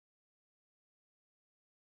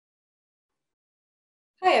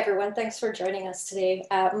Hi everyone, thanks for joining us today.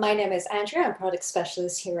 My name is Andrea, I'm product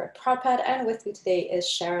specialist here at ProdPad, and with me today is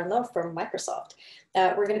Sharon Lo from Microsoft.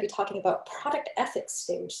 We're going to be talking about product ethics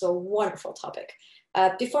today, which is a wonderful topic.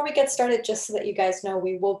 Before we get started, just so that you guys know,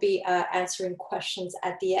 we will be answering questions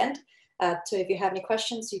at the end. So if you have any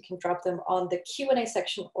questions, you can drop them on the Q&A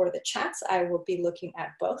section or the chats. I will be looking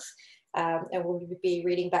at both. And we'll be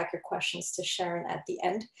reading back your questions to Sharon at the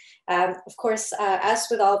end. Of course, as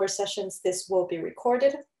with all of our sessions, this will be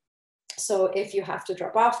recorded. So if you have to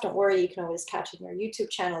drop off, don't worry, you can always catch it in your YouTube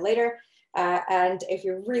channel later. And if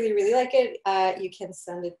you really, really like it, you can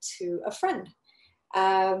send it to a friend.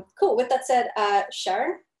 Cool, with that said,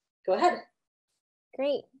 Sharon, go ahead.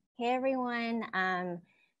 Great. Hey, everyone.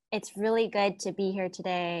 It's really good to be here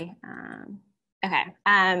today.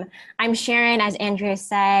 I'm Sharon, as Andrea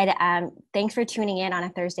said. Thanks for tuning in on a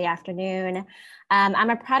Thursday afternoon. I'm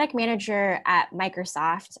a product manager at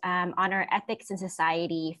Microsoft on our ethics and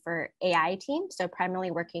society for AI team. So primarily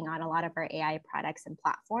working on a lot of our AI products and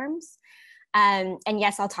platforms. And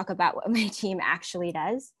yes, I'll talk about what my team actually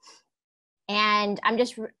does. And I'm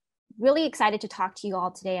just really excited to talk to you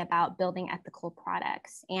all today about building ethical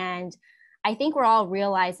products. And I think we're all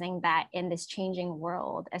realizing that in this changing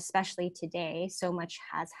world, especially today, so much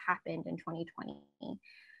has happened in 2020,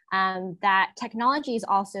 that technology is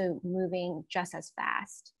also moving just as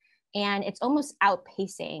fast. And it's almost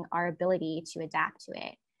outpacing our ability to adapt to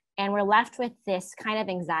it. And we're left with this kind of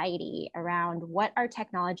anxiety around what are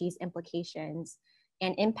technology's implications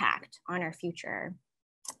and impact on our future.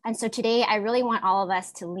 And so today, I really want all of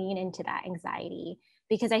us to lean into that anxiety,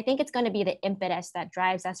 because I think it's going to be the impetus that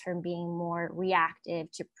drives us from being more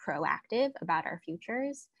reactive to proactive about our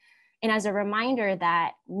futures. And as a reminder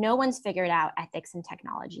that no one's figured out ethics in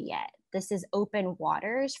technology yet. This is open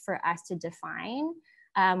waters for us to define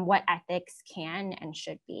what ethics can and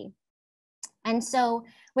should be. And so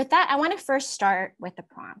with that, I want to first start with the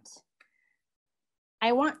prompt.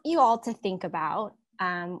 I want you all to think about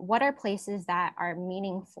what are places that are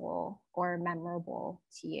meaningful or memorable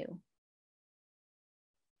to you?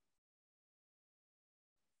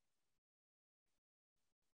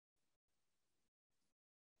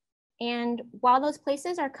 And while those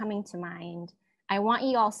places are coming to mind, I want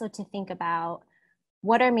you also to think about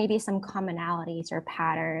what are maybe some commonalities or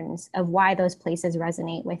patterns of why those places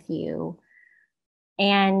resonate with you,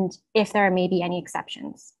 and if there are maybe any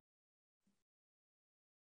exceptions.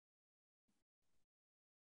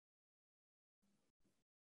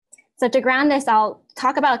 So to ground this, I'll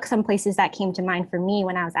talk about some places that came to mind for me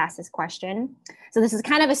when I was asked this question. So this is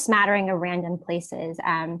kind of a smattering of random places.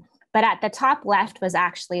 But at the top left was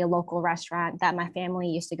actually a local restaurant that my family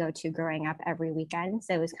used to go to growing up every weekend.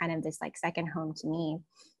 So it was kind of this like second home to me.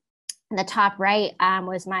 And the top right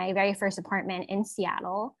was my very first apartment in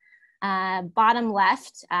Seattle. Bottom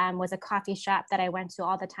left was a coffee shop that I went to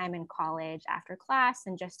all the time in college after class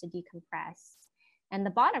and just to decompress. And the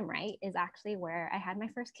bottom right is actually where I had my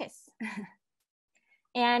first kiss.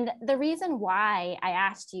 And the reason why I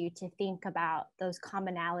asked you to think about those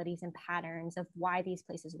commonalities and patterns of why these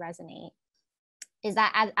places resonate is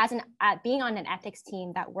that as being on an ethics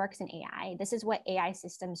team that works in AI, this is what AI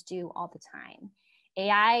systems do all the time.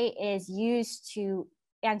 AI is used to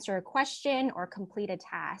answer a question or complete a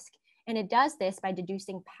task, and it does this by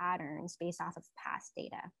deducing patterns based off of past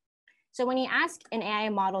data. So when you ask an AI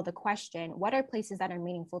model the question, what are places that are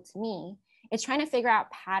meaningful to me? It's trying to figure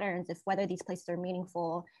out patterns of whether these places are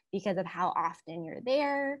meaningful because of how often you're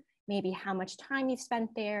there, maybe how much time you've spent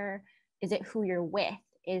there. Is it who you're with?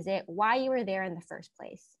 Is it why you were there in the first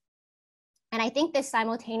place? And I think this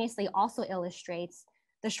simultaneously also illustrates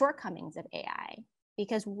the shortcomings of AI,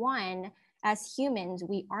 because one, as humans,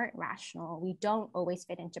 we aren't rational. We don't always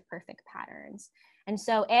fit into perfect patterns. And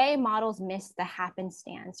so AI models miss the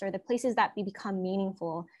happenstance or the places that become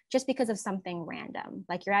meaningful just because of something random,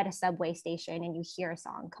 like you're at a subway station and you hear a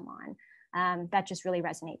song come on. That just really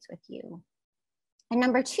resonates with you. And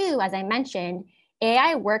number two, as I mentioned,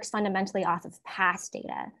 AI works fundamentally off of past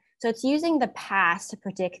data. So it's using the past to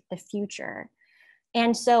predict the future.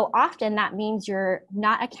 And so often that means you're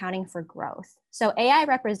not accounting for growth. So AI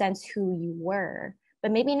represents who you were,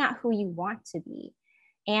 but maybe not who you want to be.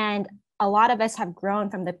 And a lot of us have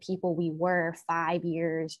grown from the people we were 5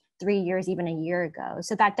 years, 3 years, even a year ago.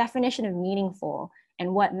 So that definition of meaningful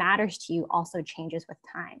and what matters to you also changes with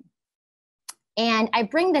time. And I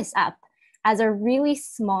bring this up as a really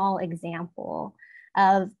small example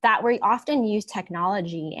of that we often use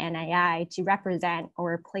technology and AI to represent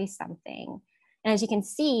or replace something. And as you can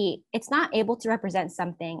see, it's not able to represent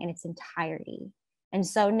something in its entirety. And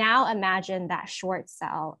so now imagine that short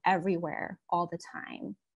cell everywhere all the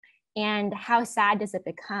time. And how sad does it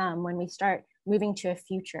become when we start moving to a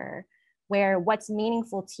future where what's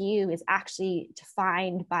meaningful to you is actually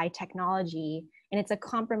defined by technology, and it's a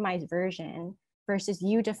compromised version versus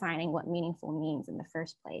you defining what meaningful means in the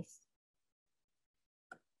first place.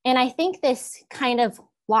 And I think this kind of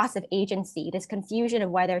loss of agency, this confusion of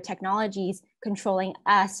whether technology is controlling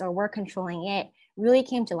us or we're controlling it, really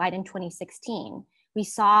came to light in 2016. We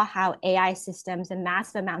saw how AI systems and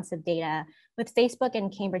massive amounts of data with Facebook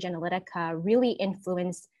and Cambridge Analytica really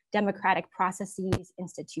influenced democratic processes,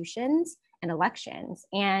 institutions, and elections.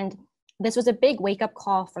 And this was a big wake-up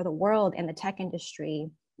call for the world and the tech industry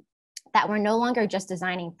that we're no longer just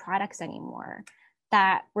designing products anymore,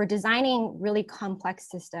 that we're designing really complex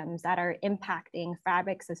systems that are impacting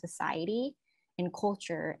fabrics of society and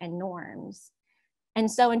culture and norms.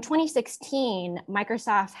 And so in 2016,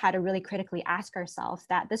 Microsoft had to really critically ask ourselves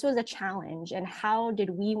that this was a challenge, and how did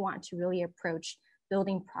we want to really approach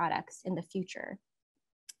building products in the future?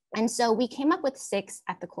 And so we came up with 6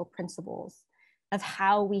 ethical principles of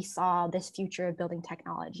how we saw this future of building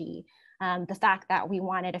technology. The fact that we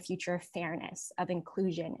wanted a future of fairness, of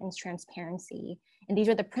inclusion, and transparency. And these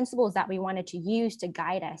are the principles that we wanted to use to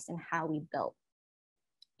guide us in how we built.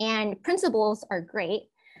 And principles are great,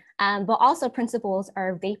 but also principles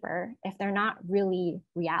are vapor if they're not really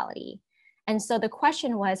reality. And so the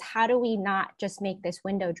question was, how do we not just make this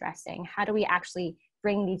window dressing? How do we actually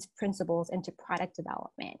bring these principles into product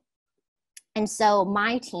development? And so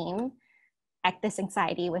my team, Ethics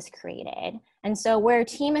Anxiety, was created. And so we're a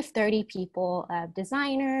team of 30 people, of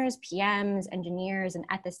designers, PMs, engineers, and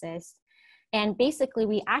ethicists. And basically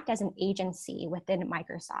we act as an agency within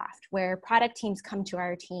Microsoft, where product teams come to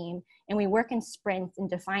our team and we work in sprints in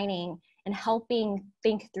defining and helping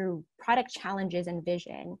think through product challenges and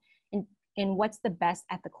vision in what's the best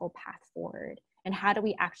ethical path forward, and how do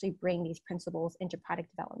we actually bring these principles into product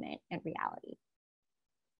development and reality.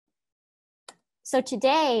 So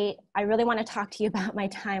today, I really want to talk to you about my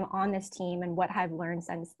time on this team and what I've learned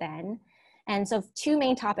since then. And so 2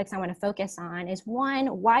 main topics I want to focus on is, 1,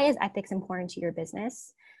 why is ethics important to your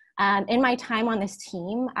business? In my time on this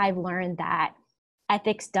team, I've learned that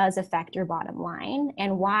ethics does affect your bottom line,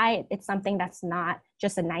 and why it's something that's not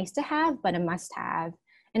just a nice to have, but a must have.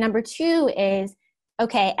 And number 2 is,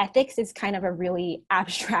 okay, ethics is kind of a really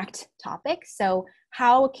abstract topic. So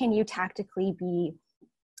how can you tactically be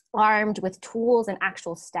armed with tools and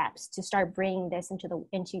actual steps to start bringing this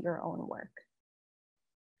into your own work?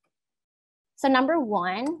 So number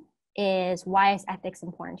 1 is, why is ethics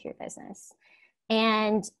important to your business?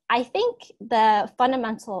 And I think the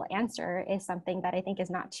fundamental answer is something that I think is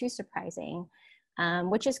not too surprising,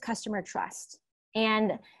 which is customer trust.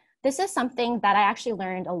 And this is something that I actually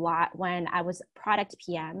learned a lot when I was product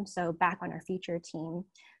PM, so back on our feature team.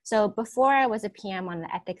 So before I was a PM on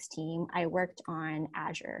the ethics team, I worked on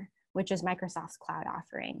Azure, which is Microsoft's cloud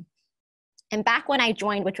offering. And back when I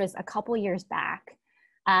joined, which was a couple years back,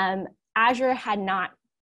 Azure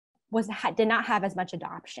did not have as much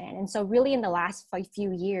adoption. And so really in the last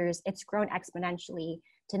few years, it's grown exponentially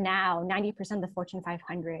to now 90% of the Fortune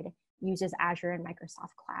 500 uses Azure and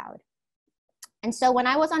Microsoft Cloud. And so when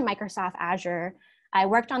I was on Microsoft Azure, I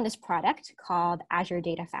worked on this product called Azure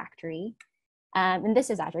Data Factory. And this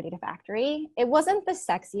is Azure Data Factory. It wasn't the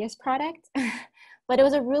sexiest product, but it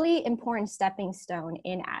was a really important stepping stone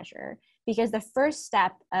in Azure, because the first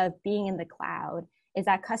step of being in the cloud is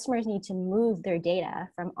that customers need to move their data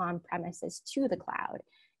from on-premises to the cloud.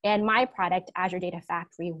 And my product, Azure Data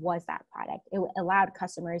Factory, was that product. It allowed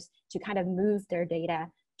customers to kind of move their data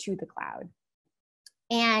to the cloud.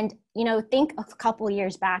 And, think a couple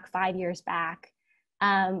years back, 5 years back,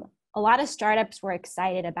 a lot of startups were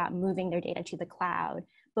excited about moving their data to the cloud.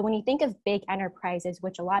 But when you think of big enterprises,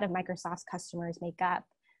 which a lot of Microsoft's customers make up,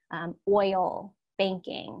 oil,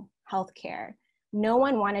 banking, healthcare, no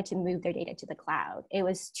one wanted to move their data to the cloud. It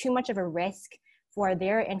was too much of a risk for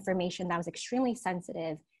their information that was extremely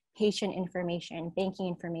sensitive, patient information, banking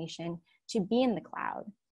information, to be in the cloud.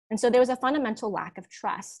 And so there was a fundamental lack of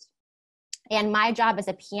trust. And my job as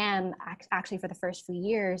a PM, actually for the first few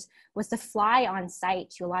years, was to fly on site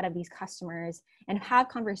to a lot of these customers and have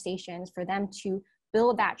conversations for them to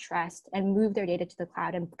build that trust and move their data to the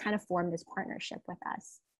cloud and kind of form this partnership with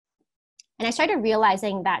us. And I started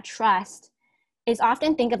realizing that trust is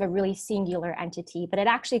often think of a really singular entity, but it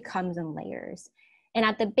actually comes in layers. And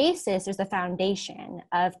at the basis, there's a foundation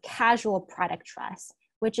of casual product trust,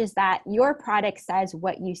 which is that your product says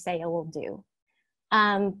what you say it will do.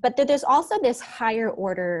 But there's also this higher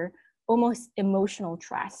order, almost emotional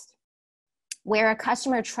trust, where a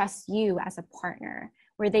customer trusts you as a partner,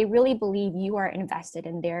 where they really believe you are invested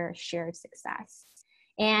in their shared success.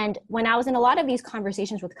 And when I was in a lot of these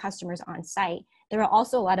conversations with customers on site, there were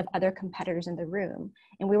also a lot of other competitors in the room.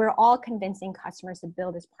 And we were all convincing customers to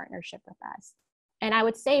build this partnership with us. And I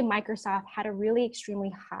would say Microsoft had a really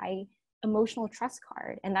extremely high emotional trust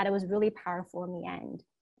card, and that it was really powerful in the end.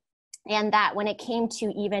 And that when it came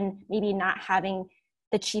to even maybe not having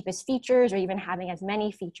the cheapest features or even having as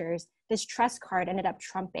many features, this trust card ended up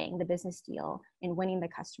trumping the business deal and winning the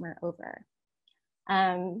customer over.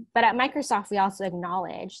 But at Microsoft, we also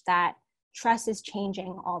acknowledge that trust is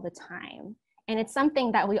changing all the time. And it's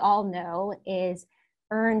something that we all know is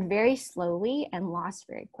earned very slowly and lost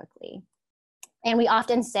very quickly. And we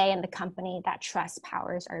often say in the company that trust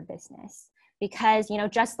powers our business because,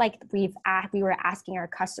 just like we were asking our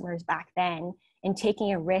customers back then and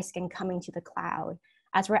taking a risk and coming to the cloud,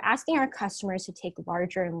 as we're asking our customers to take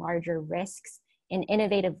larger and larger risks and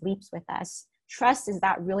innovative leaps with us, trust is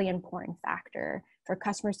that really important factor for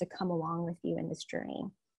customers to come along with you in this journey.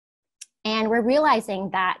 And we're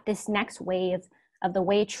realizing that this next wave of the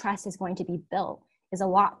way trust is going to be built is a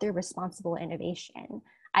lot through responsible innovation.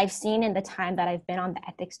 I've seen in the time that I've been on the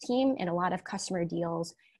ethics team in a lot of customer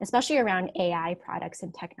deals, especially around AI products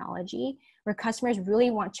and technology, where customers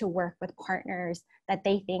really want to work with partners that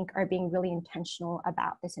they think are being really intentional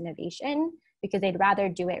about this innovation because they'd rather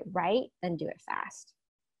do it right than do it fast.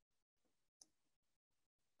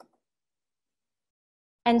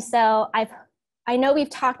 And so I know we've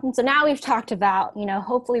talked, and so now we've talked about,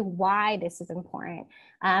 hopefully why this is important,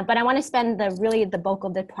 but I want to spend the bulk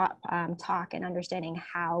of the talk in understanding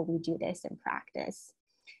how we do this in practice.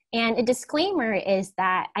 And a disclaimer is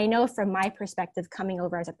that I know from my perspective, coming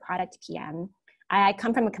over as a product PM, I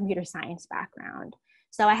come from a computer science background.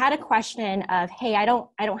 So I had a question of, hey, I don't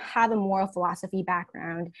have a moral philosophy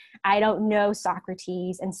background. I don't know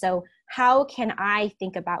Socrates. And so how can I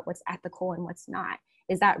think about what's ethical and what's not?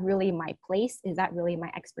 Is that really my place? Is that really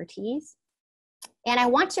my expertise? And I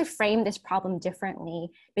want to frame this problem differently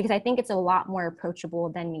because I think it's a lot more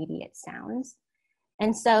approachable than maybe it sounds.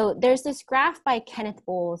 And so there's this graph by Kenneth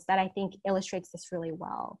Bowles that I think illustrates this really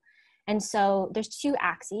well. And so there's two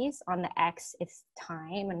axes. On the X is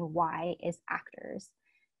time and Y is actors.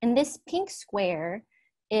 And this pink square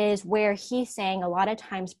is where he's saying a lot of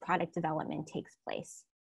times product development takes place.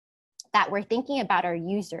 That we're thinking about our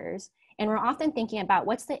users and we're often thinking about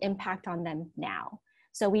what's the impact on them now.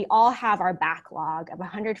 So we all have our backlog of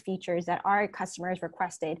 100 features that our customers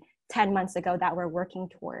requested 10 months ago that we're working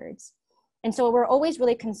towards. And so we're always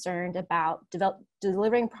really concerned about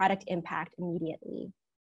delivering product impact immediately.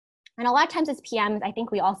 And a lot of times as PMs, I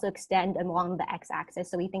think we also extend along the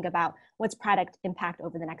x-axis. So we think about what's product impact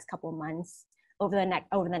over the next couple of months, over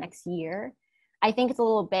the next year. I think it's a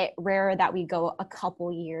little bit rarer that we go a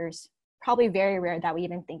couple years, probably very rare that we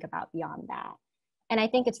even think about beyond that. And I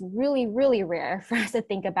think it's really, really rare for us to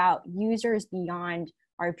think about users beyond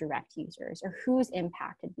our direct users or who's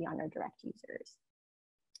impacted beyond our direct users.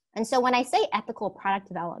 And so when I say ethical product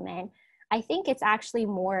development, I think it's actually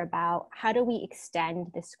more about how do we extend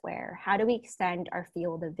the square? How do we extend our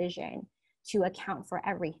field of vision to account for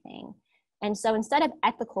everything? And so instead of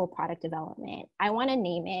ethical product development, I want to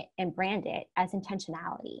name it and brand it as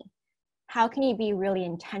intentionality. How can you be really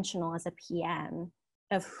intentional as a PM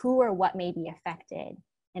of who or what may be affected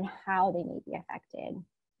and how they may be affected?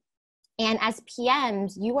 And as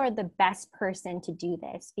PMs, you are the best person to do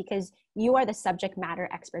this because you are the subject matter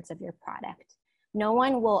experts of your product. No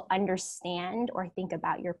one will understand or think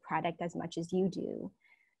about your product as much as you do.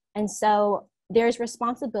 And so there's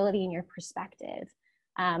responsibility in your perspective.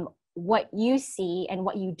 What you see and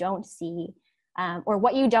what you don't see, or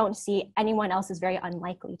what you don't see, anyone else is very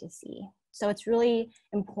unlikely to see. So it's really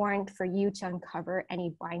important for you to uncover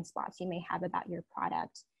any blind spots you may have about your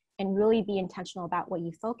product and really be intentional about what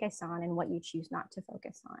you focus on and what you choose not to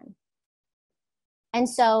focus on. And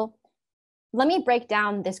so let me break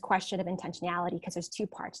down this question of intentionality because there's two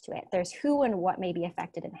parts to it. There's who and what may be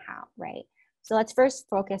affected and how, right? So let's first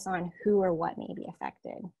focus on who or what may be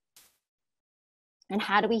affected. And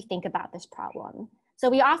how do we think about this problem? So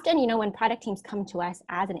we often, when product teams come to us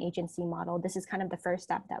as an agency model, this is kind of the first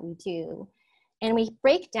step that we do. And we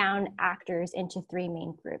break down actors into three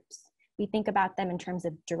main groups. We think about them in terms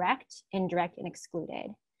of direct, indirect, and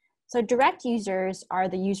excluded. So direct users are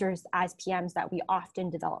the users as PMs that we often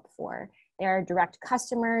develop for. They are direct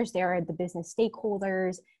customers, they are the business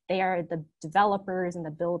stakeholders, they are the developers and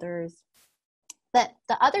the builders. But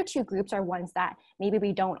the other two groups are ones that maybe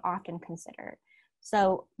we don't often consider.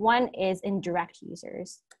 So one is indirect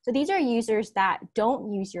users. So these are users that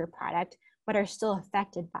don't use your product, but are still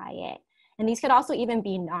affected by it. And these could also even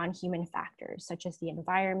be non-human factors, such as the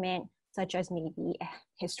environment, such as maybe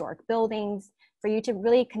historic buildings, for you to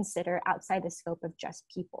really consider outside the scope of just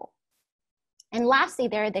people. And lastly,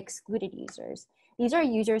 there are the excluded users. These are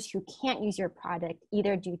users who can't use your product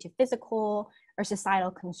either due to physical or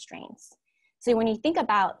societal constraints. So when you think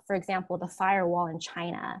about, for example, the firewall in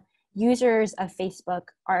China, users of Facebook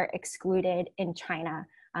are excluded in China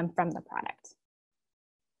from the product.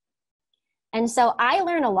 And so I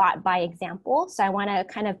learn a lot by example. So I want to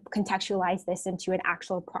kind of contextualize this into an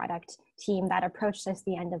actual product team that approached us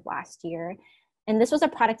the end of last year. And this was a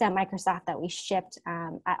product at Microsoft that we shipped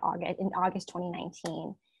in August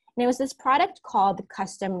 2019. And it was this product called the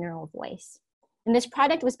Custom Neural Voice. And this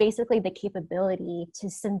product was basically the capability to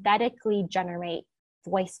synthetically generate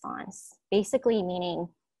voice fonts, basically meaning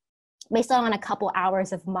based on a couple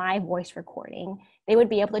hours of my voice recording, they would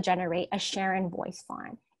be able to generate a Sharon voice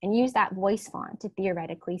font and use that voice font to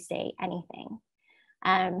theoretically say anything.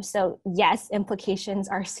 So yes, implications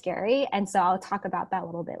are scary. And so I'll talk about that a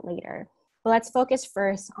little bit later. But let's focus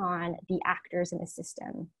first on the actors in the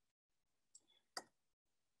system.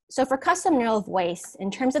 So for custom neural voice,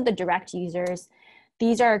 in terms of the direct users,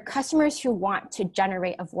 these are customers who want to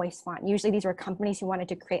generate a voice font. Usually these were companies who wanted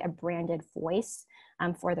to create a branded voice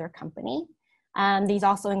for their company. These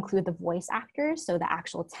also include the voice actors, so the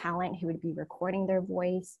actual talent who would be recording their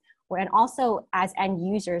voice, and also as end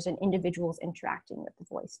users and individuals interacting with the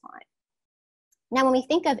voice font. Now, when we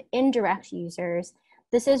think of indirect users,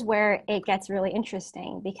 this is where it gets really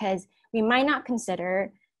interesting because we might not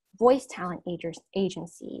consider voice talent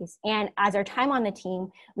agencies. And as our time on the team,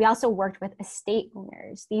 we also worked with estate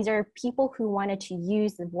owners. These are people who wanted to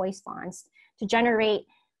use the voice fonts to generate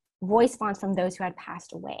voice fonts from those who had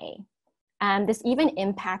passed away. This even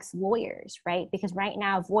impacts lawyers, right? Because right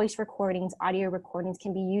now, voice recordings, audio recordings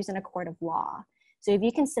can be used in a court of law. So if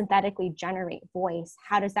you can synthetically generate voice,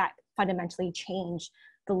 how does that fundamentally change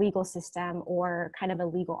the legal system or kind of a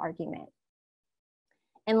legal argument?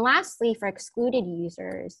 And lastly, for excluded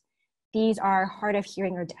users, these are hard of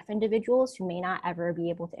hearing or deaf individuals who may not ever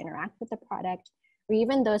be able to interact with the product, or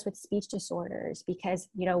even those with speech disorders, because,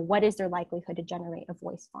 you know, what is their likelihood to generate a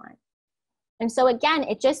voice font? And so again,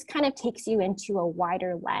 it just kind of takes you into a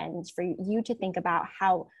wider lens for you to think about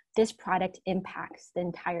how this product impacts the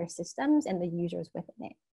entire systems and the users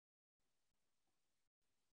within it.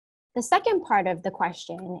 The second part of the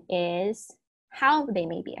question is how they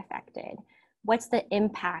may be affected. What's the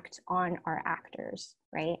impact on our actors,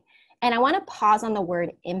 right? And I want to pause on the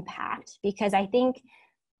word impact because I think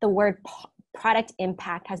the word product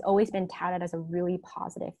impact has always been touted as a really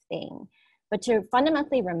positive thing. But to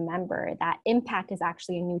fundamentally remember that impact is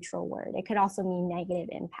actually a neutral word. It could also mean negative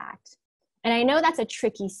impact. And I know that's a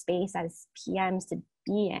tricky space as PMs to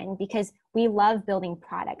be in because we love building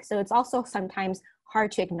products. So it's also sometimes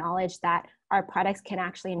hard to acknowledge that our products can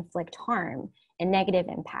actually inflict harm and negative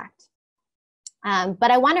impact.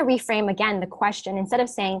 But I want to reframe again the question, instead of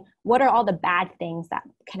saying, what are all the bad things that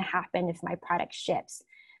can happen if my product ships?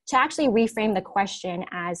 To actually reframe the question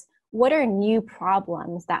as, what are new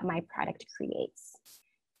problems that my product creates?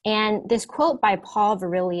 And this quote by Paul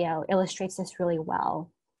Virilio illustrates this really well,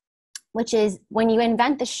 which is, when you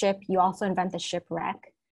invent the ship, you also invent the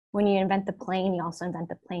shipwreck. When you invent the plane, you also invent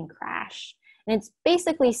the plane crash. And it's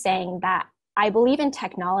basically saying that I believe in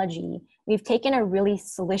technology. We've taken a really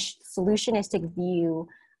solutionistic view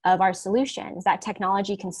of our solutions, that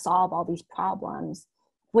technology can solve all these problems.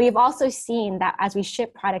 We've also seen that as we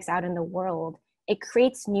ship products out in the world, it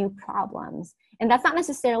creates new problems. And that's not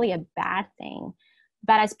necessarily a bad thing.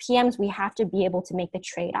 But as PMs, we have to be able to make the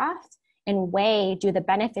trade-off and weigh, do the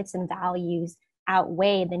benefits and values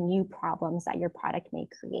outweigh the new problems that your product may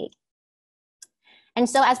create? And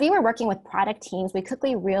so as we were working with product teams, we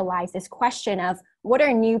quickly realized this question of what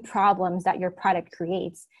are new problems that your product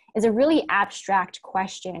creates is a really abstract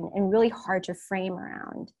question and really hard to frame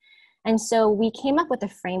around. And so we came up with a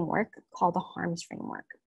framework called the harms framework.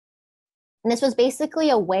 And this was basically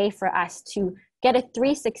a way for us to get a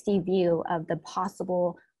 360 view of the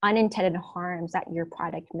possible unintended harms that your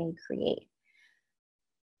product may create.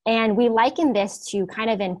 And we liken this to kind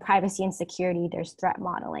of in privacy and security, there's threat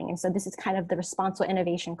modeling. And so this is kind of the responsible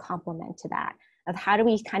innovation complement to that, of how do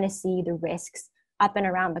we kind of see the risks up and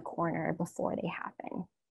around the corner before they happen.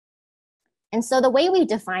 And so the way we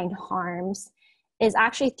defined harms is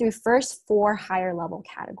actually through first 4 higher level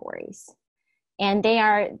categories. And they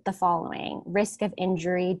are the following: risk of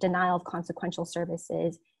injury, denial of consequential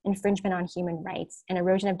services, infringement on human rights, and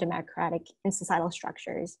erosion of democratic and societal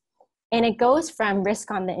structures. And it goes from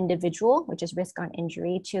risk on the individual, which is risk on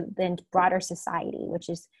injury, to the broader society, which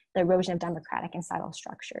is the erosion of democratic and societal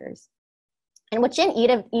structures. And within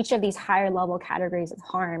each of these higher level categories of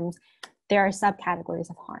harms, there are subcategories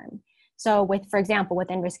of harm. So for example,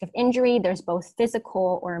 within risk of injury, there's both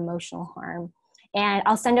physical or emotional harm. And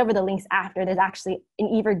I'll send over the links after. There's actually an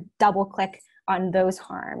even double click on those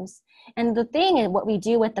harms. And the thing is, what we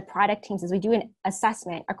do with the product teams is we do an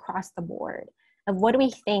assessment across the board of what do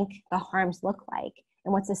we think the harms look like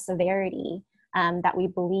and what's the severity that we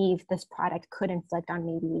believe this product could inflict on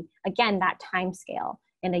maybe, again, that time scale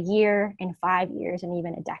in a year, in 5 years, and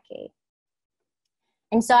even a decade.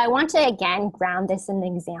 And so I want to, again, ground this in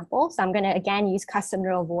an example. So I'm going to, again, use custom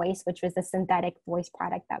neural voice, which was the synthetic voice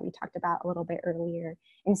product that we talked about a little bit earlier,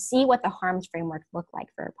 and see what the harms framework looked like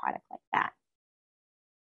for a product like that.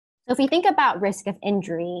 So if we think about risk of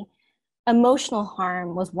injury, emotional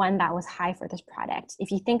harm was one that was high for this product.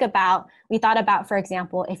 If you think about, we thought about, for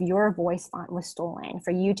example, if your voice font was stolen,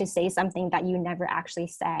 for you to say something that you never actually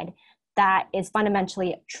said, that is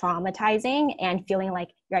fundamentally traumatizing and feeling like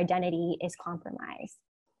your identity is compromised.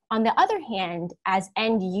 On the other hand, as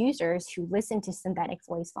end users who listen to synthetic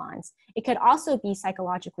voice fonts, it could also be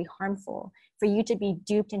psychologically harmful for you to be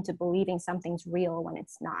duped into believing something's real when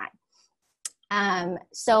it's not.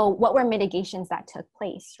 So what were mitigations that took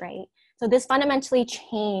place, right? So this fundamentally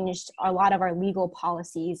changed a lot of our legal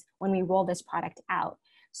policies when we rolled this product out.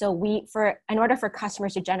 So in order for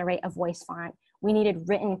customers to generate a voice font, we needed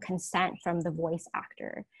written consent from the voice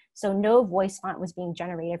actor. So no voice font was being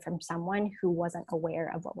generated from someone who wasn't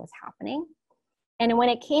aware of what was happening. And when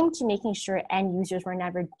it came to making sure end users were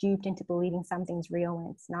never duped into believing something's real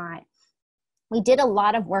when it's not, we did a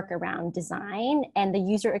lot of work around design and the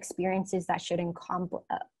user experiences that should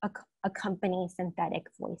accompany synthetic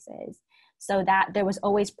voices, so that there was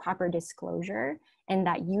always proper disclosure and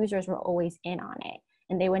that users were always in on it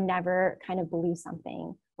and they would never kind of believe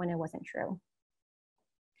something when it wasn't true.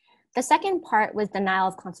 The second part was denial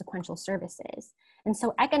of consequential services. And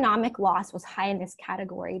so economic loss was high in this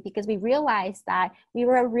category because we realized that we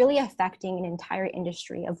were really affecting an entire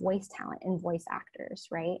industry of voice talent and voice actors,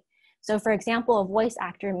 right? So for example, a voice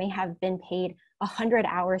actor may have been paid 100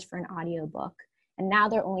 hours for an audiobook, and now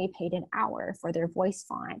they're only paid an hour for their voice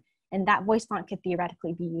font, and that voice font could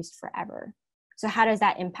theoretically be used forever. So how does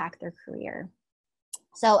that impact their career?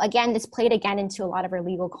 So again, this played again into a lot of our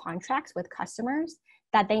legal contracts with customers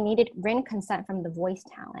that they needed written consent from the voice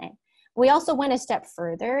talent. We also went a step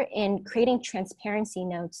further in creating transparency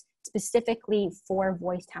notes specifically for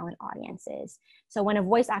voice talent audiences. So when a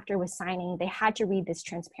voice actor was signing, they had to read this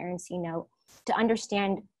transparency note to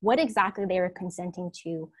understand what exactly they were consenting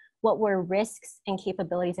to, what were risks and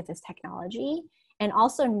capabilities of this technology, and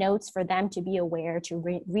also notes for them to be aware to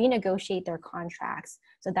renegotiate their contracts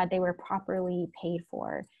so that they were properly paid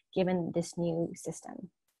for given this new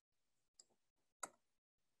system.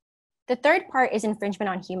 The third part is infringement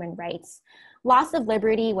on human rights. Loss of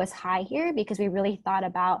liberty was high here because we really thought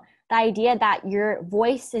about the idea that your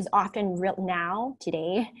voice is often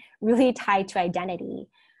today, really tied to identity.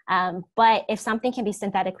 But if something can be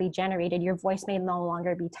synthetically generated, your voice may no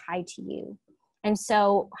longer be tied to you. And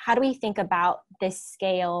so how do we think about this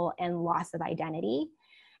scale and loss of identity?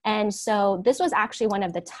 And so this was actually one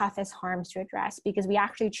of the toughest harms to address because we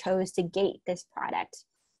actually chose to gate this product,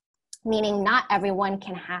 meaning not everyone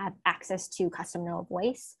can have access to custom neural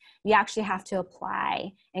voice. You actually have to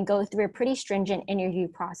apply and go through a pretty stringent interview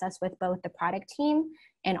process with both the product team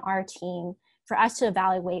and our team for us to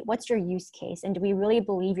evaluate what's your use case and do we really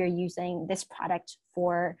believe you're using this product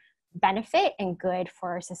for benefit and good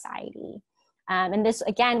for society. And this,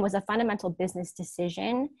 again, was a fundamental business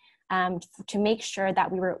decision to make sure that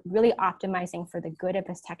we were really optimizing for the good of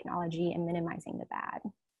this technology and minimizing the bad.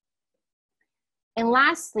 And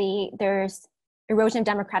lastly, there's erosion of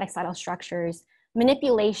democratic societal structures.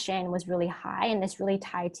 Manipulation was really high, and this really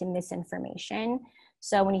tied to misinformation.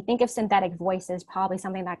 So when you think of synthetic voices, probably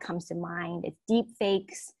something that comes to mind is deep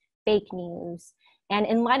fakes, fake news. And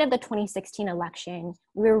in light of the 2016 election,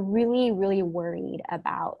 we were really, really worried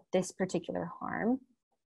about this particular harm.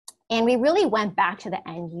 And we really went back to the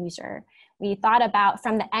end user. We thought about,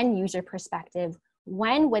 from the end user perspective,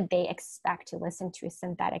 when would they expect to listen to a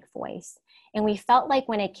synthetic voice? And we felt like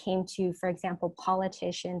when it came to, for example,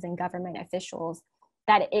 politicians and government officials,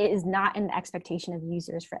 that it is not in the expectation of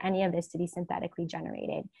users for any of this to be synthetically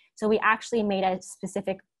generated. So we actually made a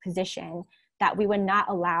specific position that we would not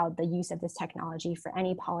allow the use of this technology for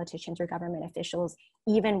any politicians or government officials,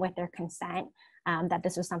 even with their consent, that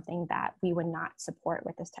this was something that we would not support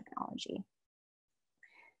with this technology.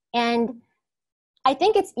 And I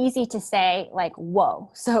think it's easy to say like,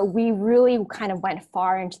 whoa, so we really kind of went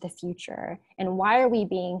far into the future. And why are we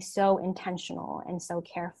being so intentional and so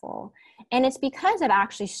careful? And it's because of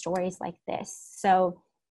actually stories like this. So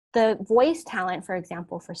the voice talent, for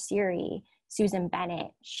example, for Siri, Susan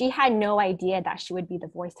Bennett, she had no idea that she would be the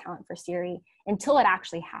voice talent for Siri until it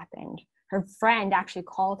actually happened. Her friend actually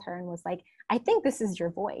called her and was like, I think this is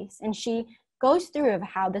your voice. And she goes through of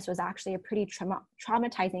how this was actually a pretty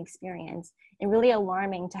traumatizing experience and really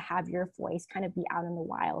alarming to have your voice kind of be out in the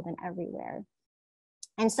wild and everywhere.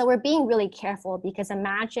 And so we're being really careful, because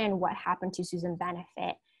imagine what happened to Susan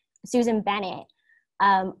Bennett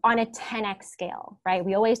on a 10x scale, right?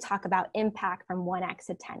 We always talk about impact from 1x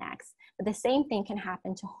to 10x, but the same thing can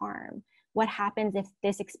happen to harm. What happens if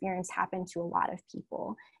this experience happened to a lot of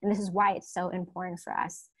people? And this is why it's so important for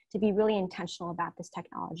us to be really intentional about this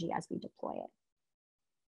technology as we deploy it.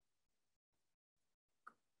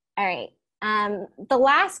 All right, the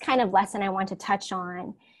last kind of lesson I want to touch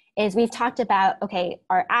on is we've talked about, okay,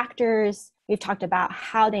 our actors, we've talked about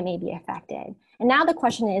how they may be affected. And now the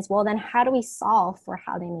question is, well, then how do we solve for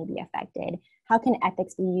how they may be affected? How can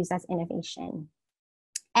ethics be used as innovation?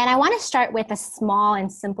 And I want to start with a small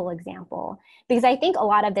and simple example, because I think a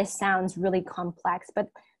lot of this sounds really complex, but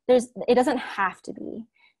it doesn't have to be.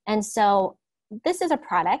 And so this is a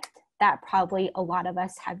product that probably a lot of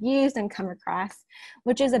us have used and come across,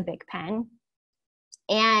 which is a Bic pen.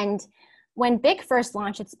 And when Bic first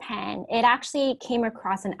launched its pen, it actually came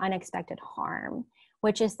across an unexpected harm,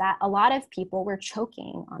 which is that a lot of people were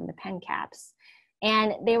choking on the pen caps.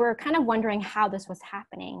 And they were kind of wondering how this was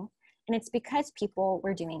happening. And it's because people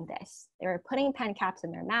were doing this. They were putting pen caps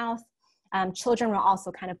in their mouth. Children were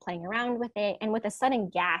also kind of playing around with it. And with a sudden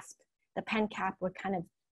gasp, the pen cap would kind of,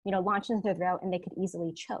 launch into their throat and they could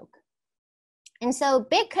easily choke. And so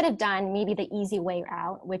Bic could have done maybe the easy way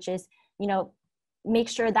out, which is, make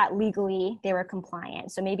sure that legally they were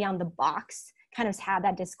compliant. So maybe on the box, kind of have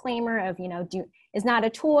that disclaimer of, is not a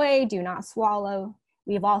toy, do not swallow.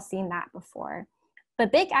 We've all seen that before.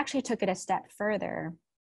 But Bic actually took it a step further.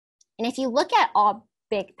 And if you look at all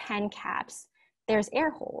Bic pen caps, there's air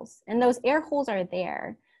holes. And those air holes are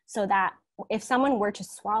there so that if someone were to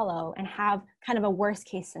swallow and have kind of a worst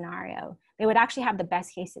case scenario, they would actually have the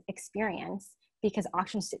best case experience, because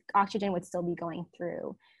oxygen would still be going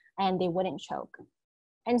through and they wouldn't choke.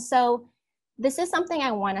 And so this is something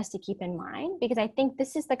I want us to keep in mind, because I think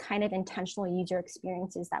this is the kind of intentional user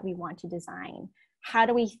experiences that we want to design. How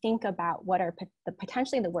do we think about what are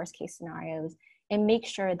potentially the worst case scenarios and make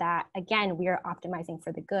sure that, again, we are optimizing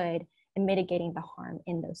for the good and mitigating the harm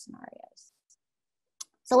in those scenarios.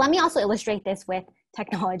 So let me also illustrate this with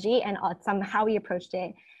technology and how we approached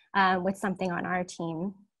it with something on our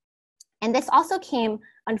team. And this also came,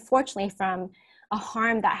 unfortunately, from a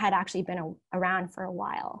harm that had actually been around for a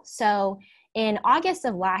while. So in August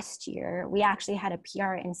of last year, we actually had a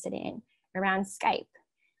PR incident around Skype,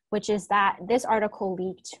 which is that this article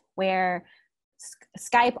leaked where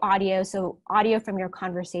Skype audio, so audio from your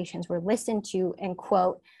conversations, were listened to and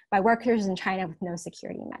quote by workers in China with no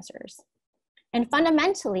security measures. And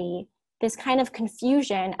fundamentally, this kind of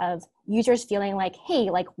confusion of users feeling like, hey,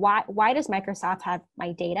 like why does Microsoft have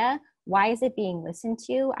my data? Why is it being listened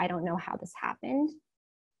to? I don't know how this happened.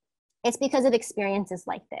 It's because of experiences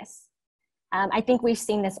like this. I think we've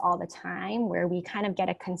seen this all the time, where we kind of get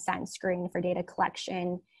a consent screen for data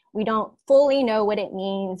collection. We don't fully know what it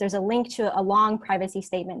means. There's a link to a long privacy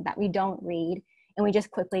statement that we don't read, and we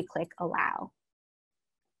just quickly click allow.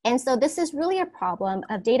 And so this is really a problem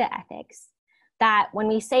of data ethics, that when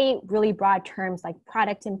we say really broad terms like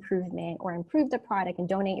product improvement or improve the product and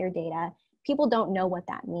donate your data, people don't know what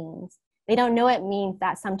that means. They don't know it means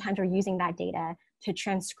that sometimes we're using that data to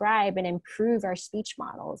transcribe and improve our speech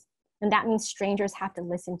models. And that means strangers have to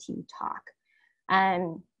listen to you talk.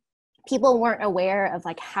 People weren't aware of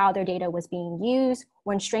like how their data was being used.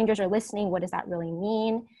 When strangers are listening, what does that really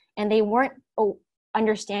mean? And they weren't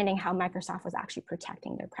understanding how Microsoft was actually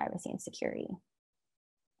protecting their privacy and security.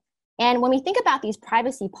 And when we think about these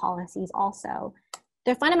privacy policies also,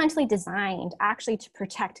 they're fundamentally designed actually to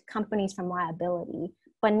protect companies from liability,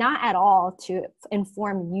 but not at all to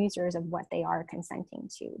inform users of what they are consenting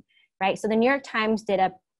to, right? So the New York Times did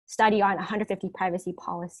a study on 150 privacy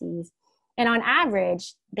policies, and on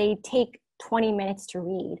average, they take 20 minutes to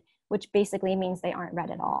read, which basically means they aren't read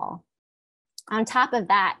at all. On top of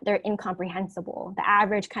that, they're incomprehensible. The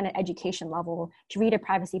average kind of education level to read a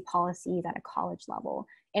privacy policy is at a college level.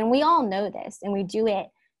 And we all know this, and we do it,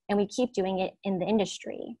 and we keep doing it in the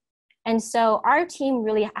industry. And so our team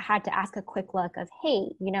really had to ask a quick look of,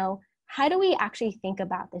 hey, how do we actually think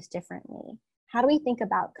about this differently? How do we think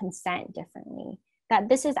about consent differently? that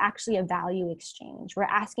this is actually a value exchange. We're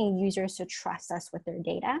asking users to trust us with their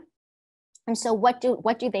data. And so what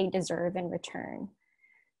do they deserve in return?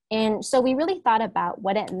 And so we really thought about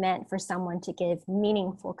what it meant for someone to give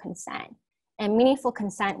meaningful consent. And meaningful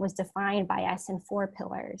consent was defined by us in 4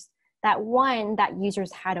 pillars. That one, that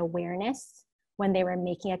users had awareness when they were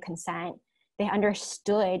making a consent. They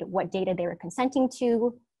understood what data they were consenting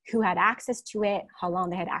to, who had access to it, how long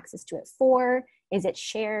they had access to it for, is it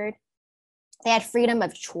shared? They had freedom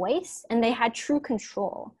of choice, and they had true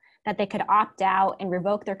control, that they could opt out and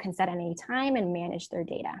revoke their consent at any time and manage their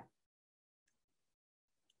data.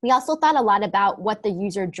 We also thought a lot about what the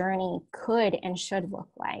user journey could and should look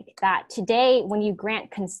like. That today, when you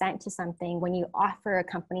grant consent to something, when you offer a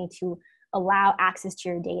company to allow access to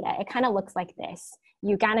your data, it kind of looks like this.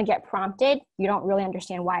 You kind of get prompted, you don't really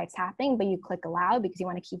understand why it's happening, but you click allow because you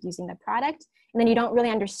want to keep using the product, and then you don't really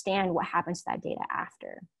understand what happens to that data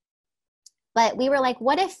after. But we were like,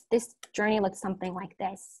 what if this journey looks something like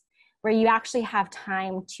this, where you actually have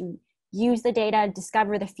time to use the data,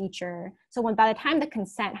 discover the feature. So when by the time the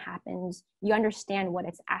consent happens, you understand what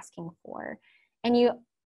it's asking for. And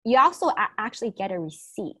you also actually get a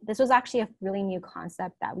receipt. This was actually a really new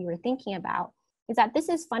concept that we were thinking about, is that this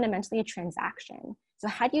is fundamentally a transaction. So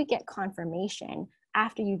how do you get confirmation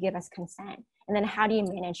after you give us consent? And then how do you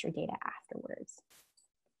manage your data afterwards?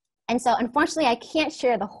 And so unfortunately, I can't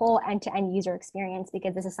share the whole end-to-end user experience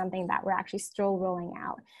because this is something that we're actually still rolling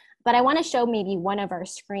out. But I want to show maybe one of our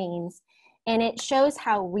screens, and it shows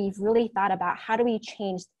how we've really thought about how do we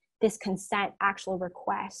change this consent actual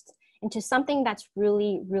request into something that's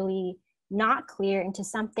really, really not clear, into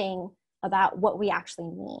something about what we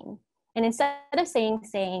actually mean. And instead of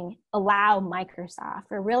saying allow Microsoft,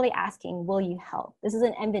 we're really asking, will you help? This is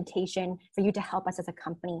an invitation for you to help us as a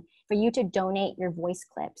company, for you to donate your voice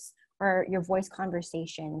clips or your voice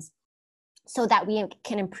conversations, so that we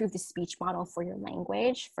can improve the speech model for your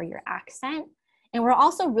language, for your accent. And we're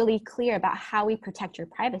also really clear about how we protect your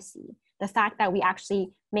privacy. The fact that we actually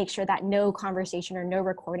make sure that no conversation or no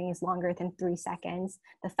recording is longer than 3 seconds.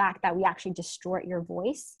 The fact that we actually distort your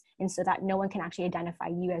voice, and so that no one can actually identify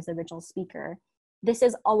you as the original speaker. This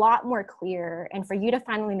is a lot more clear, and for you to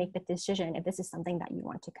finally make the decision if this is something that you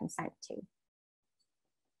want to consent to.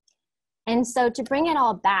 And so to bring it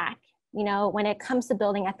all back, you know, when it comes to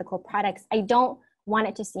building ethical products, I don't want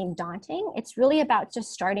it to seem daunting. It's really about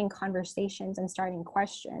just starting conversations and starting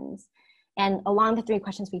questions. And along the 3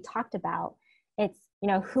 questions we talked about, it's, you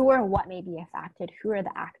know, who or what may be affected, who are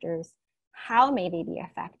the actors, how may they be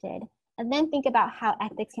affected, and then think about how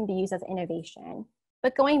ethics can be used as innovation.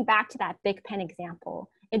 But going back to that Big Pen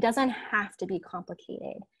example, it doesn't have to be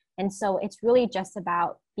complicated. And so it's really just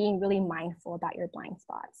about being really mindful about your blind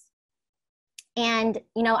spots. And,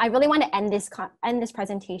 you know, I really want to end this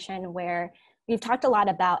presentation where we've talked a lot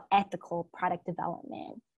about ethical product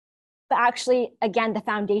development. But actually, again, the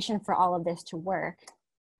foundation for all of this to work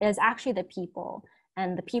is actually the people,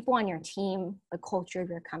 and the people on your team, the culture of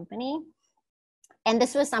your company. And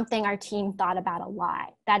this was something our team thought about a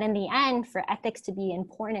lot, that in the end, for ethics to be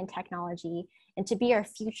important in technology and to be our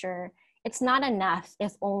future, it's not enough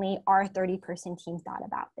if only our 30-person team thought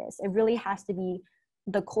about this. It really has to be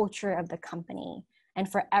the culture of the company,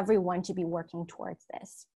 and for everyone to be working towards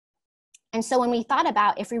this. And so when we thought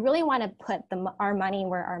about, if we really want to put our money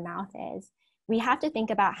where our mouth is, we have to think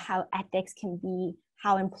about how ethics can be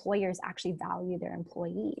how employers actually value their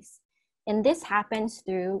employees. And this happens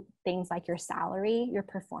through things like your salary, your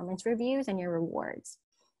performance reviews, and your rewards.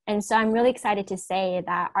 And so I'm really excited to say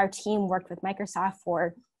that our team worked with Microsoft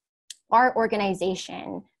for our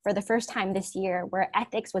organization for the first time this year, where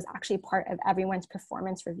ethics was actually part of everyone's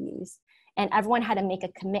performance reviews. And everyone had to make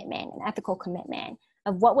a commitment, an ethical commitment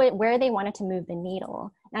of where they wanted to move the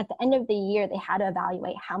needle. And at the end of the year, they had to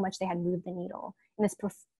evaluate how much they had moved the needle. And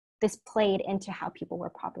this played into how people were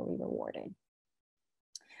properly rewarded.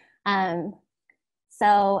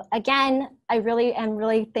 So again, I really am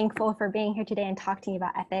really thankful for being here today and talking to you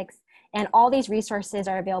about ethics. And all these resources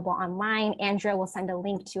are available online. Andrea will send a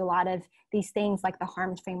link to a lot of these things like the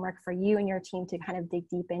harms framework for you and your team to kind of dig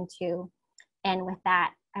deep into. And with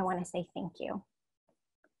that, I want to say thank you.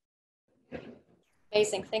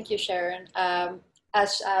 Amazing. Thank you, Sharon.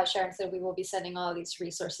 As Sharon said, we will be sending all these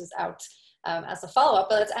resources out as a follow-up,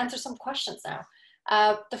 but let's answer some questions now.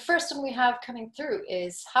 The first one we have coming through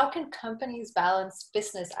is, how can companies balance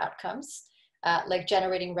business outcomes, like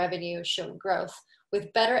generating revenue, showing growth,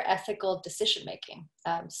 with better ethical decision-making,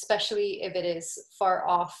 especially if it is far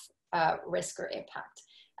off risk or impact?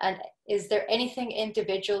 And is there anything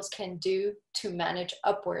individuals can do to manage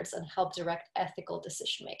upwards and help direct ethical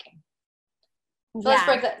decision-making? So let's Yeah.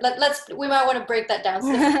 break that. We might want to break that down.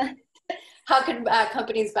 So how can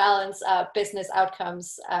companies balance business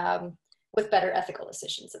outcomes with better ethical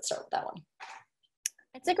decisions? Let's start with that one.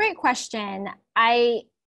 It's a great question. I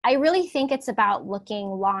really think it's about looking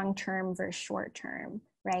long term versus short term,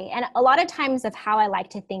 right? And a lot of times of how I like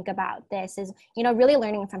to think about this is, really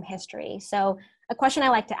learning from history. So a question I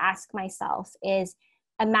like to ask myself is,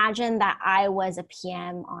 imagine that I was a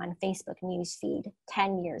PM on Facebook newsfeed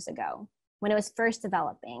 10 years ago when it was first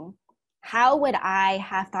developing. How would I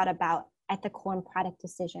have thought about ethical and product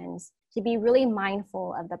decisions to be really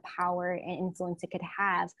mindful of the power and influence it could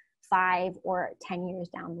have 5 or 10 years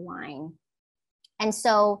down the line? And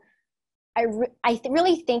so I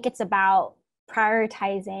really think it's about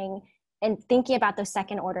prioritizing and thinking about those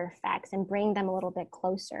second order effects and bringing them a little bit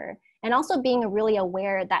closer. And also being really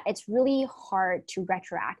aware that it's really hard to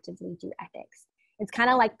retroactively do ethics. It's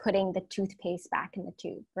kind of like putting the toothpaste back in the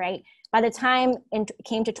tube, right? By the time it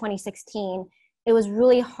came to 2016, it was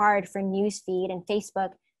really hard for newsfeed and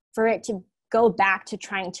Facebook for it to go back to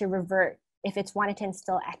trying to revert if it's wanted to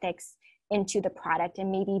instill ethics into the product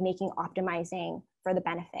and maybe optimizing for the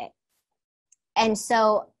benefit. And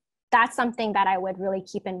so that's something that I would really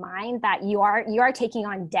keep in mind, that you are taking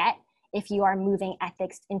on debt if you are moving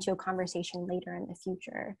ethics into a conversation later in the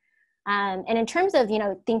future. And in terms of,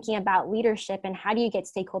 thinking about leadership and how do you get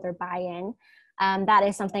stakeholder buy-in, that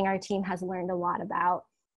is something our team has learned a lot about.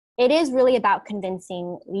 It is really about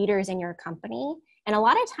convincing leaders in your company. And a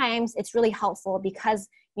lot of times it's really helpful because,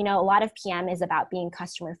 a lot of PM is about being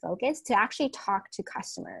customer focused, to actually talk to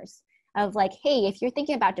customers of like, hey, if you're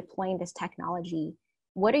thinking about deploying this technology,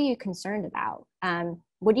 what are you concerned about?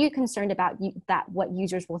 What are you concerned about that what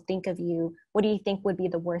users will think of you? What do you think would be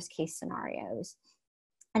the worst case scenarios?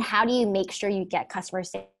 And how do you make sure you get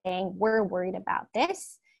customers saying, we're worried about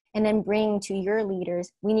this? And then bring to your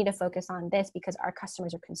leaders, we need to focus on this because our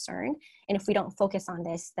customers are concerned. And if we don't focus on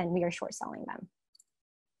this, then we are short selling them.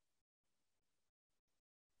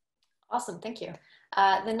 Awesome, thank you.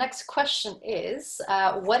 The next question is,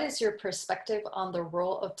 what is your perspective on the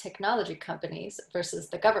role of technology companies versus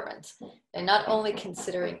the government? And not only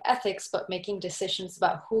considering ethics, but making decisions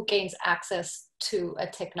about who gains access to a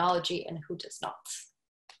technology and who does not.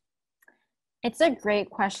 It's a great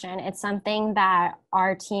question. It's something that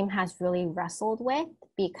our team has really wrestled with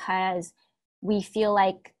because we feel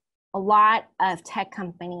like a lot of tech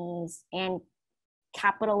companies and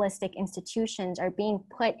capitalistic institutions are being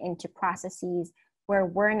put into processes where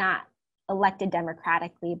we're not elected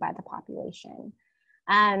democratically by the population.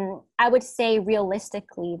 I would say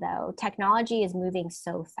realistically, though, technology is moving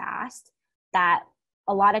so fast that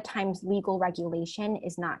a lot of times legal regulation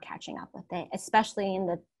is not catching up with it, especially in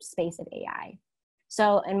the space of AI.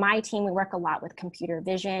 So in my team, we work a lot with computer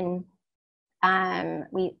vision.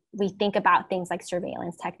 We think about things like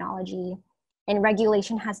surveillance technology, and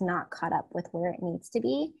regulation has not caught up with where it needs to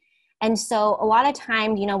be. And so a lot of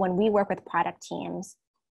times, when we work with product teams,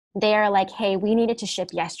 they're like, hey, we needed to ship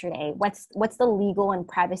yesterday. What's the legal and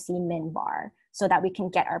privacy min bar so that we can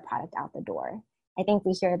get our product out the door? I think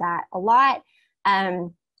we hear that a lot.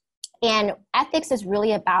 And ethics is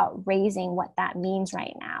really about raising what that means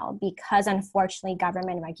right now, because unfortunately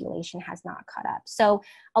government regulation has not caught up. So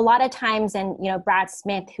a lot of times, and Brad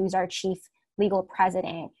Smith, who's our chief legal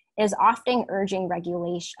president, is often urging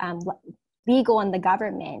regulation, legal and the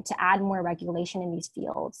government to add more regulation in these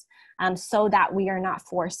fields so that we are not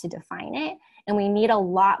forced to define it. And we need a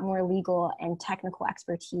lot more legal and technical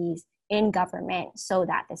expertise in government so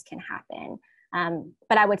that this can happen.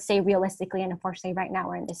 But I would say realistically, and unfortunately right now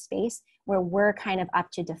we're in this space where we're kind of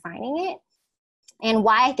up to defining it. And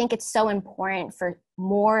why I think it's so important for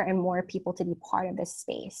more and more people to be part of this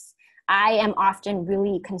space. I am often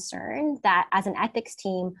really concerned that as an ethics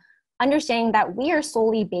team, understanding that we are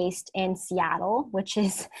solely based in Seattle, which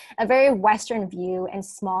is a very Western view and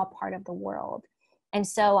small part of the world. And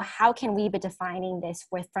so how can we be defining this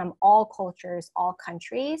from all cultures, all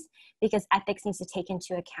countries, because ethics needs to take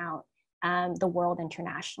into account the world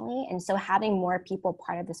internationally. And so having more people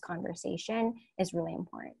part of this conversation is really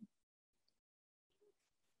important.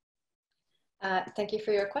 Thank you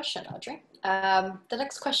for your question, Audrey. The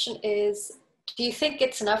next question is, do you think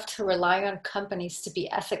it's enough to rely on companies to be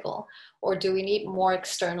ethical, or do we need more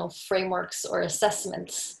external frameworks or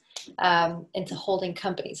assessments into holding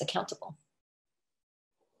companies accountable?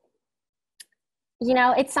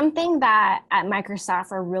 It's something that at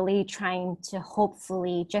Microsoft we're really trying to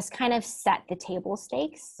hopefully just kind of set the table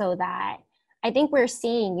stakes, so that I think we're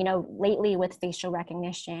seeing, lately with facial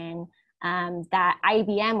recognition, that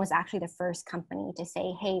IBM was actually the first company to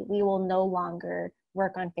say, hey, we will no longer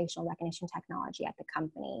work on facial recognition technology at the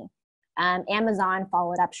company. Amazon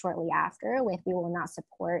followed up shortly after with we will not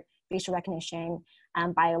support facial recognition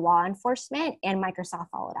by law enforcement, and Microsoft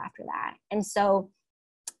followed after that. And so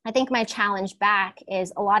I think my challenge back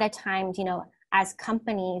is a lot of times, as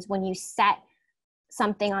companies, when you set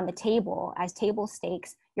something on the table as table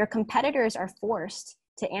stakes, your competitors are forced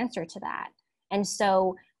to answer to that. And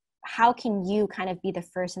so how can you kind of be the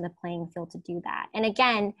first in the playing field to do that? And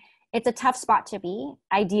again, it's a tough spot to be.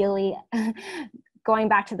 Ideally, going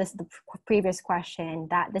back to the previous question,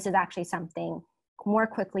 that this is actually something more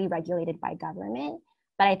quickly regulated by government.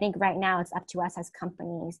 But I think right now it's up to us as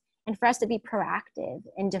companies and for us to be proactive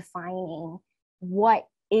in defining what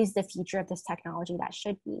is the future of this technology that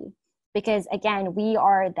should be. Because again, we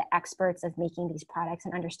are the experts of making these products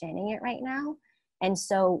and understanding it right now. And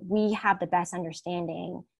so we have the best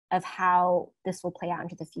understanding of how this will play out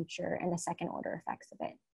into the future and the second order effects of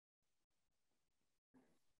it.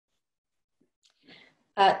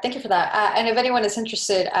 Thank you for that. And if anyone is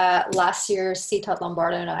interested, last year, CTOT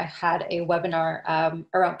Lombardo and I had a webinar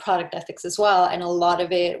around product ethics as well. And a lot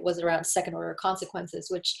of it was around second order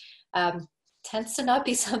consequences, which tends to not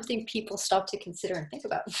be something people stop to consider and think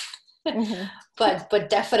about. Mm-hmm. but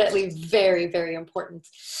definitely very, very important.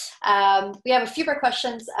 We have a few more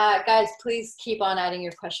questions. Guys, please keep on adding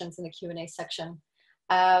your questions in the Q&A section.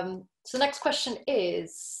 So the next question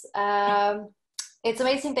is, it's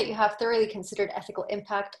amazing that you have thoroughly considered ethical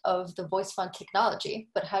impact of the voice font technology,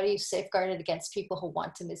 but how do you safeguard it against people who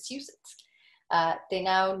want to misuse it? They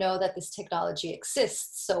now know that this technology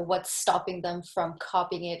exists, so what's stopping them from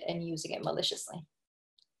copying it and using it maliciously?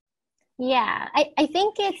 Yeah, I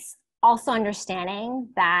think it's also understanding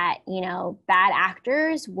that, bad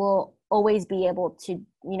actors will always be able to,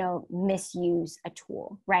 misuse a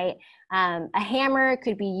tool, right? A hammer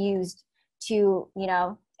could be used to,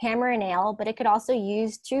 hammer a nail, but it could also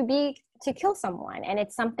use to kill someone. And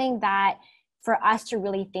it's something that for us to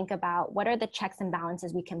really think about, what are the checks and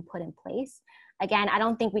balances we can put in place? Again, I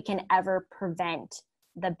don't think we can ever prevent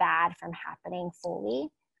the bad from happening fully,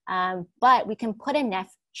 but we can put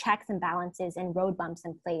enough checks and balances and road bumps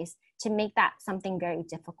in place to make that something very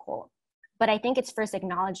difficult. But I think it's first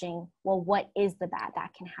acknowledging, well, what is the bad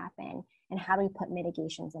that can happen and how do we put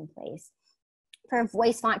mitigations in place? For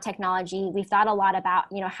voice font technology, we've thought a lot about,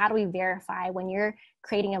 how do we verify when you're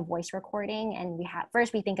creating a voice recording? And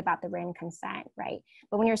first we think about the written consent, right?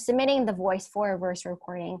 But when you're submitting the voice for a voice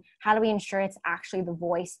recording, how do we ensure it's actually the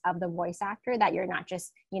voice of the voice actor, that you're not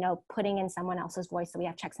just, putting in someone else's voice? So we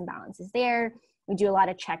have checks and balances there. We do a lot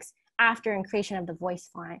of checks after in creation of the voice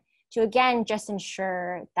font to, again, just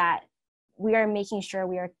ensure that we are making sure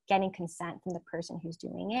we are getting consent from the person who's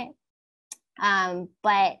doing it.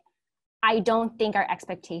 But I don't think our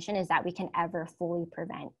expectation is that we can ever fully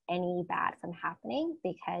prevent any bad from happening,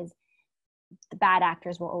 because the bad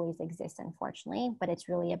actors will always exist, unfortunately, but it's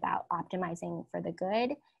really about optimizing for the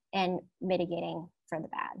good and mitigating for the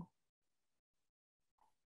bad.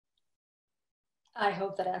 I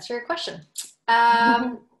hope that answered your question.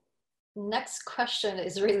 Next question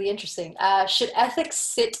is really interesting. Should ethics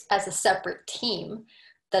sit as a separate team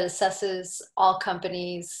that assesses all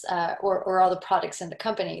companies or all the products in the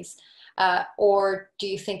companies? Or do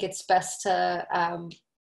you think it's best to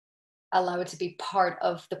allow it to be part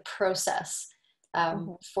of the process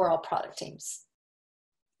for all product teams?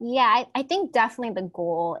 Yeah, I think definitely the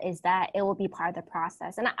goal is that it will be part of the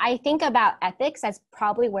process. And I think about ethics as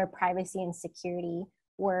probably where privacy and security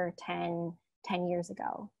were 10 years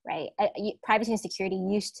ago, right? Privacy and security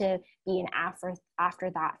used to be an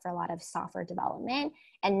afterthought for a lot of software development.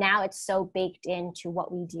 And now it's so baked into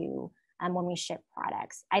what we do when we ship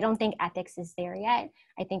products. I don't think ethics is there yet.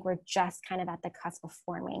 I think we're just kind of at the cusp of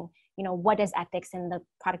forming, what does ethics in the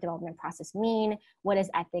product development process mean? What does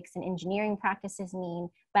ethics in engineering practices mean?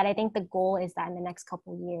 But I think the goal is that in the next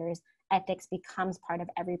couple of years, ethics becomes part of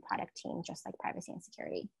every product team, just like privacy and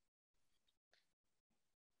security.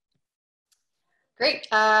 Great.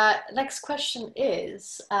 Next question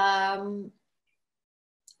is,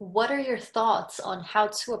 what are your thoughts on how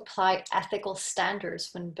to apply ethical standards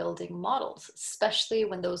when building models, especially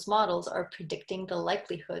when those models are predicting the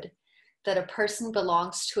likelihood that a person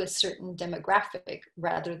belongs to a certain demographic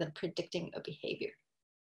rather than predicting a behavior?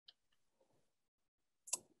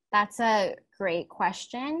 That's a great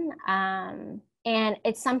question. And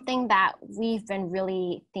it's something that we've been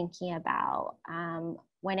really thinking about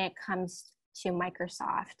when it comes to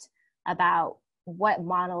Microsoft, about what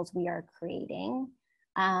models we are creating.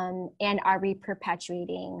 And are we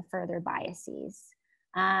perpetuating further biases?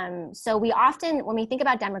 So we often, when we think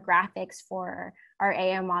about demographics for our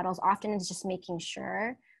AI models, often it's just making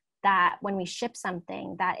sure that when we ship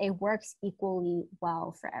something, that it works equally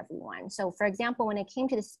well for everyone. So for example, when it came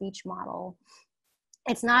to the speech model,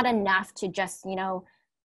 it's not enough to just,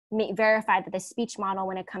 verify that the speech model,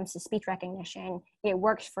 when it comes to speech recognition, it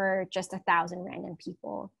works for just 1,000 random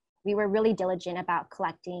people. We were really diligent about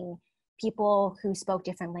collecting people who spoke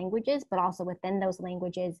different languages, but also within those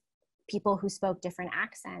languages, people who spoke different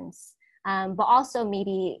accents, but also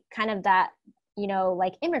maybe kind of that,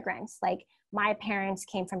 like immigrants, like my parents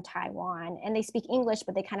came from Taiwan and they speak English,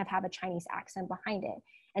 but they kind of have a Chinese accent behind it.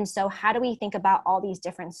 And so how do we think about all these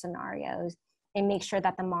different scenarios and make sure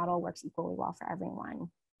that the model works equally well for everyone?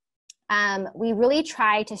 We really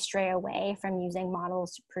try to stray away from using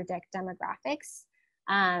models to predict demographics.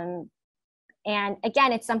 And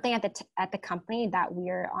again, it's something at the company that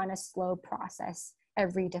we're on a slow process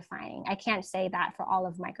of redefining. I can't say that for all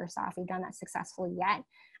of Microsoft, we've done that successfully yet.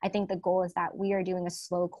 I think the goal is that we are doing a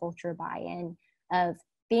slow culture buy-in of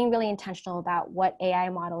being really intentional about what AI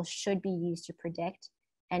models should be used to predict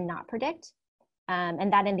and not predict.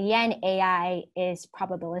 And that in the end, AI is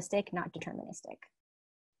probabilistic, not deterministic.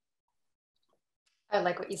 I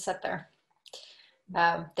like what you said there.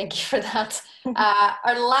 Thank you for that.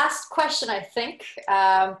 Our last question, I think,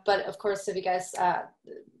 but of course, if you guys,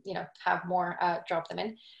 have more, drop them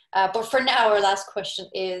in. But for now, our last question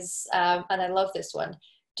is, and I love this one.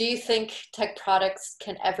 Do you think tech products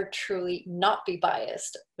can ever truly not be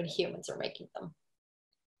biased when humans are making them?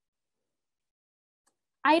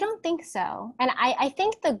 I don't think so. And I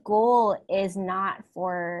think the goal is not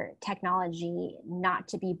for technology not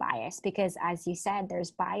to be biased, because as you said,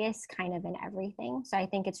 there's bias kind of in everything. So I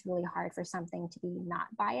think it's really hard for something to be not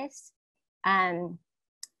biased.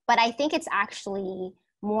 But I think it's actually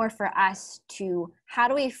more for us to, how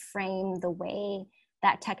do we frame the way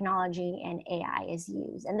that technology and AI is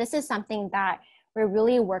used? And this is something that we're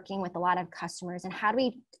really working with a lot of customers, and how do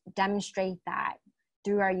we demonstrate that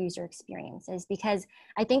through our user experiences? Because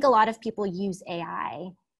I think a lot of people use AI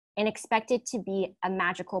and expect it to be a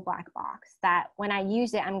magical black box that when I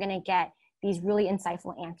use it, I'm going to get these really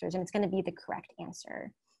insightful answers and it's going to be the correct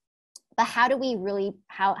answer. But how do we really,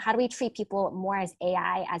 how do we treat people more as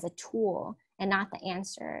AI as a tool and not the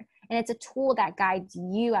answer? And it's a tool that guides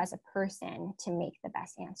you as a person to make the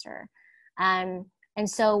best answer. And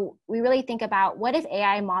so we really think about, what if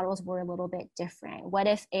AI models were a little bit different? What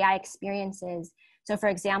if AI experiences, so for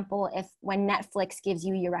example, if when Netflix gives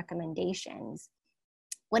you your recommendations,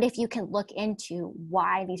 what if you can look into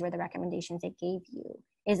why these were the recommendations it gave you?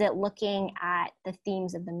 Is it looking at the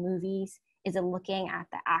themes of the movies? Is it looking at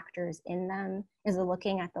the actors in them? Is it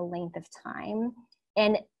looking at the length of time?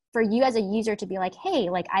 And for you as a user to be like, hey,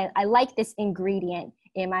 like I like this ingredient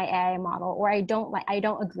in my AI model, or I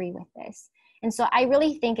don't agree with this. And so I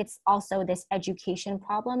really think it's also this education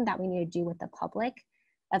problem that we need to do with the public,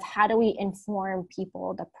 of how do we inform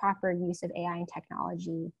people the proper use of AI and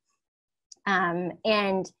technology.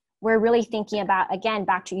 And we're really thinking about, again,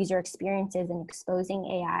 back to user experiences and exposing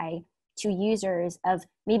AI to users, of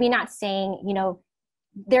maybe not saying,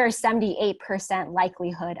 there is 78%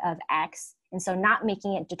 likelihood of X, and so not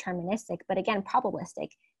making it deterministic, but again, probabilistic.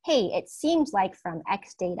 Hey, it seems like from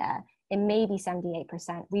X data, it may be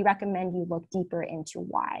 78%. We recommend you look deeper into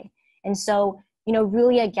Y. And so,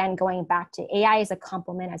 really, again, going back to AI as a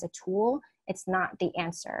complement, as a tool, it's not the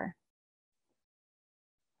answer.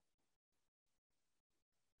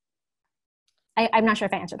 I'm not sure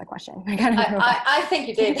if I answered the question. I think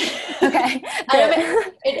you did. Okay.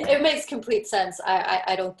 It makes complete sense.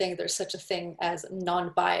 I don't think there's such a thing as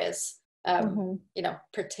non-bias,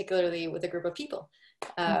 particularly with a group of people.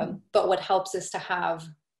 But what helps is to have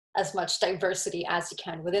as much diversity as you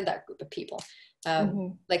can within that group of people.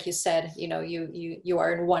 Like you said, you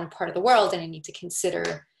are in one part of the world, and you need to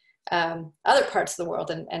consider other parts of the world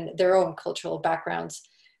and their own cultural backgrounds.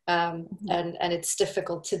 And it's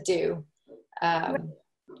difficult to do.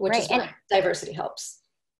 Which is why diversity helps.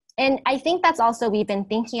 And I think that's also, we've been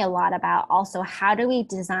thinking a lot about also, how do we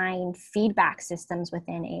design feedback systems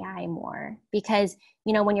within AI more? Because,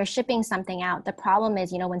 when you're shipping something out, the problem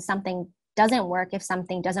is, when something doesn't work, if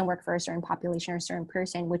something doesn't work for a certain population or a certain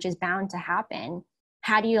person, which is bound to happen,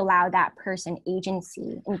 how do you allow that person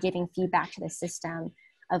agency in giving feedback to the system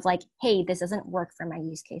of like, hey, this doesn't work for my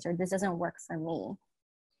use case, or this doesn't work for me?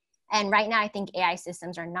 And right now, I think AI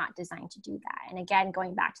systems are not designed to do that. And again,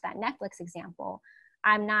 going back to that Netflix example,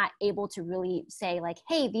 I'm not able to really say like,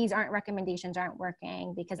 hey, these recommendations aren't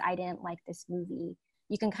working because I didn't like this movie.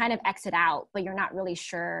 You can kind of exit out, but you're not really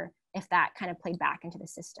sure if that kind of played back into the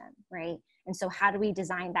system, right? And so how do we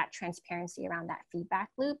design that transparency around that feedback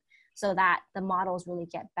loop so that the models really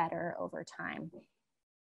get better over time?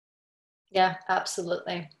 Yeah,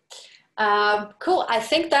 absolutely. Cool. I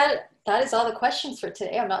think that is all the questions for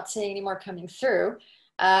today. I'm not seeing any more coming through.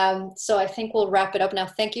 So I think we'll wrap it up now.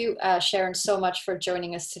 Thank you, Sharon, so much for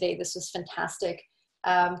joining us today. This was fantastic.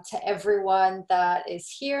 To everyone that is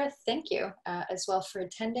here, thank you as well for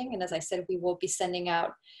attending. And as I said, we will be sending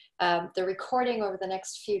out the recording over the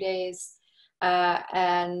next few days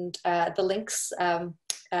and the links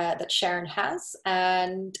that Sharon has.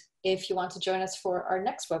 And if you want to join us for our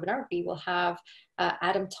next webinar, we will have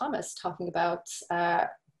Adam Thomas talking about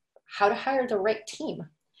how to hire the right team.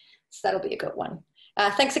 So that'll be a good one.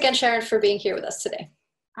 Thanks again, Sharon, for being here with us today.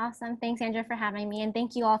 Awesome. Thanks, Andrea, for having me. And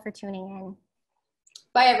thank you all for tuning in.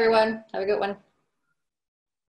 Bye, everyone. Have a good one.